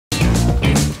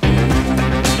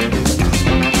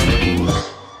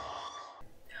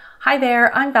Hi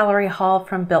there, I'm Valeri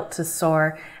from Built to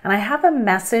Soar, and I have a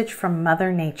message from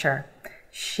Mother Nature.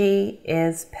 She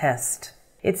is pissed.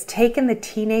 It's taken the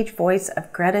teenage voice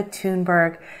of Greta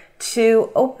Thunberg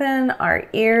to open our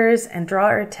ears and draw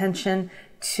our attention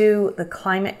to the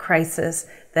climate crisis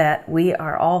that we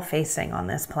are all facing on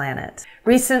this planet.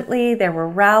 Recently, there were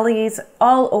rallies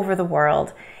all over the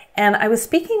world, and I was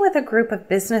speaking with a group of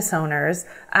business owners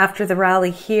after the rally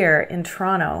here in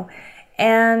Toronto,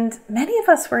 and many of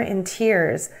us were in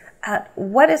tears at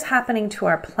what is happening to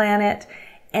our planet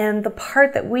and the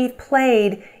part that we've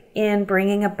played in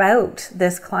bringing about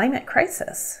this climate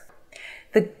crisis.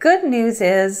 The good news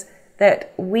is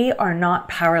that we are not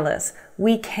powerless.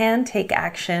 We can take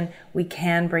action. We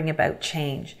can bring about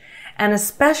change. And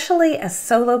especially as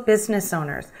solo business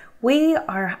owners, we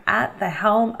are at the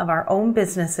helm of our own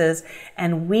businesses,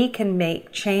 and we can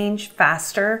make change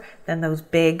faster than those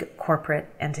big corporate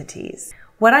entities.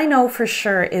 What I know for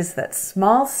sure is that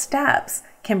small steps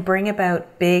can bring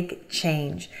about big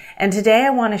change. And today I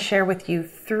want to share with you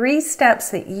 3 steps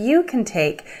that you can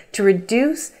take to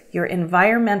reduce your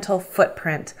environmental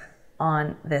footprint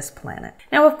on this planet.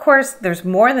 Now, of course, there's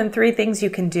more than 3 things you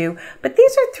can do, but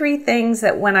these are 3 things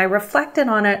that when I reflected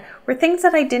on it were things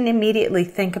that I didn't immediately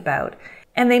think about,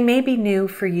 and they may be new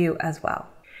for you as well.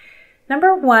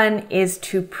 Number 1 is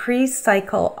to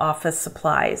pre-cycle office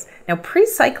supplies. Now,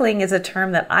 pre-cycling is a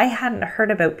term that I hadn't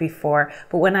heard about before,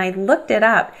 but when I looked it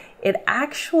up, it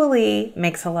actually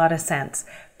makes a lot of sense.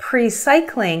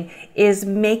 Pre-cycling is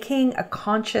making a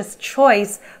conscious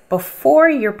choice before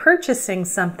you're purchasing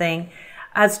something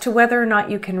as to whether or not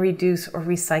you can reduce or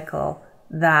recycle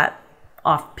that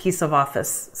piece of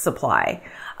office supply.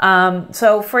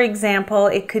 So for example,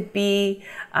 it could be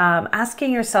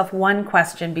asking yourself one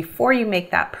question before you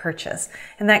make that purchase.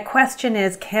 And that question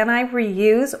is, can I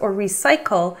reuse or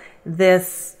recycle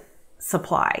this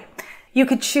supply? You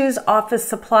could choose office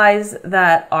supplies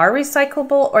that are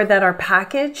recyclable or that are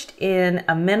packaged in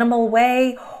a minimal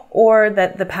way, or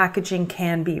that the packaging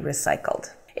can be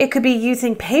recycled. It could be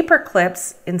using paper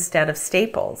clips instead of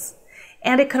staples.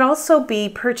 And it could also be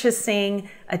purchasing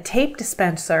a tape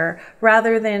dispenser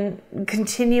rather than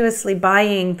continuously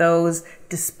buying those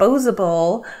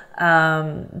disposable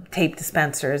tape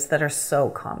dispensers that are so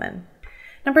common.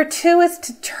 Number 2 is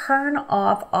to turn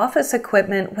off office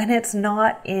equipment when it's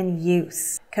not in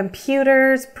use.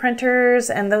 Computers, printers,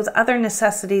 and those other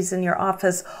necessities in your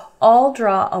office all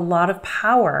draw a lot of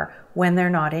power when they're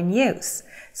not in use.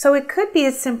 So it could be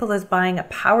as simple as buying a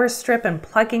power strip and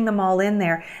plugging them all in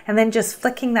there and then just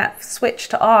flicking that switch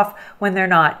to off when they're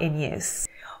not in use.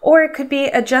 Or it could be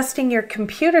adjusting your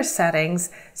computer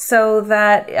settings so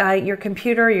that your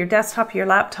computer, your desktop, your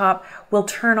laptop will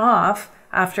turn off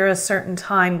after a certain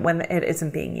time when it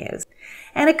isn't being used.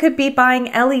 And it could be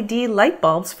buying LED light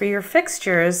bulbs for your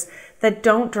fixtures that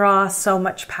don't draw so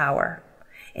much power.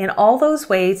 In all those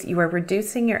ways, you are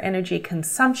reducing your energy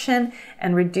consumption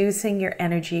and reducing your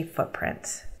energy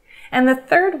footprint. And the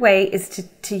 3rd way is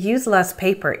to use less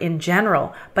paper in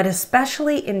general, but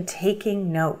especially in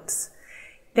taking notes.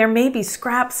 There may be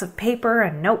scraps of paper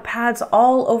and notepads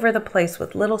all over the place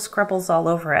with little scribbles all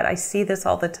over it. I see this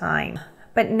all the time.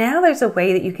 But now there's a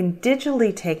way that you can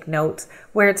digitally take notes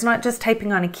where it's not just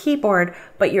typing on a keyboard,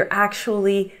 but you're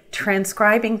actually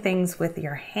transcribing things with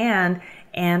your hand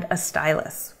and a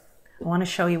stylus. I want to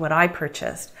show you what I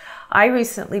purchased. I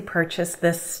recently purchased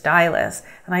this stylus,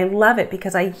 and I love it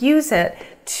because I use it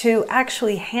to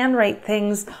actually handwrite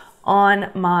things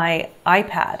on my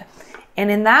iPad. And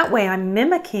in that way, I'm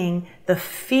mimicking the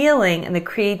feeling and the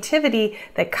creativity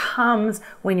that comes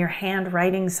when you're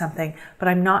handwriting something, but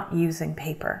I'm not using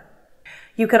paper.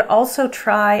 You could also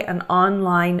try an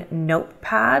online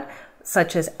notepad,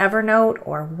 such as Evernote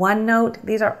or OneNote.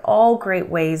 These are all great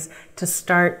ways to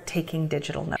start taking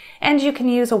digital notes. And you can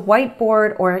use a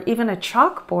whiteboard or even a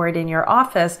chalkboard in your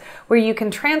office where you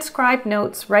can transcribe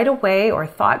notes right away or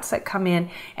thoughts that come in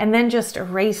and then just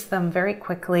erase them very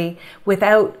quickly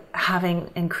without having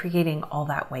and creating all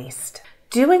that waste.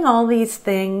 Doing all these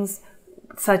things,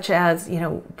 such as,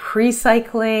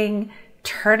 pre-cycling,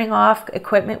 turning off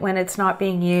equipment when it's not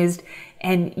being used,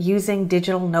 and using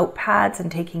digital notepads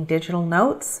and taking digital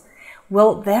notes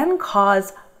will then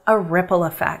cause a ripple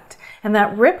effect. And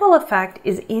that ripple effect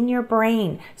is in your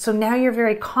brain. So now you're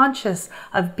very conscious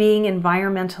of being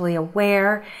environmentally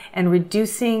aware and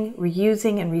reducing,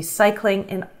 reusing, and recycling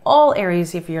in all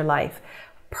areas of your life,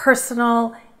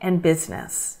 personal and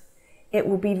business. It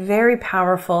will be very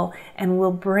powerful and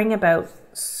will bring about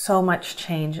so much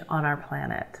change on our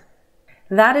planet.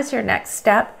 That is your next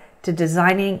step to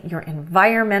designing your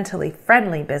environmentally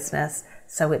friendly business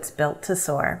so it's built to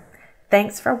soar.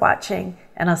 Thanks for watching,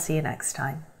 and I'll see you next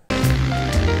time.